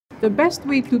The best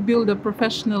way to build a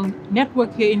professional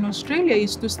network here in Australia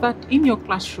is to start in your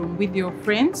classroom with your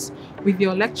friends, with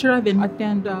your lecturer, then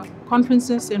attend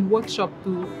conferences and workshops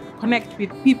to connect with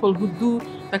people who do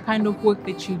the kind of work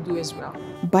that you do as well.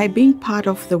 By being part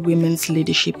of the Women's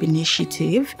Leadership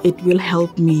Initiative, it will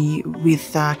help me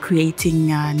with creating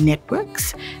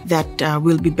networks that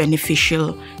will be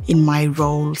beneficial in my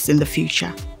roles in the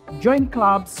future. Join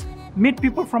clubs, meet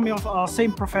people from your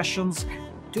same professions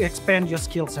to expand your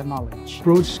skills and knowledge.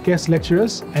 Approach guest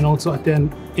lecturers and also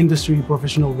attend industry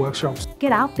professional workshops.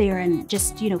 Get out there and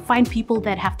just, find people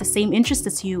that have the same interests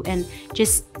as you and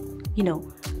just,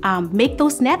 make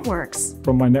those networks.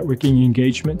 From my networking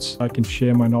engagements, I can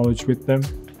share my knowledge with them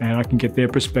and I can get their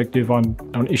perspective on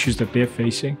issues that they're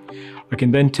facing. I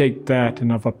can then take that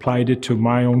and I've applied it to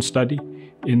my own study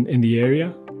in the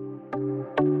area.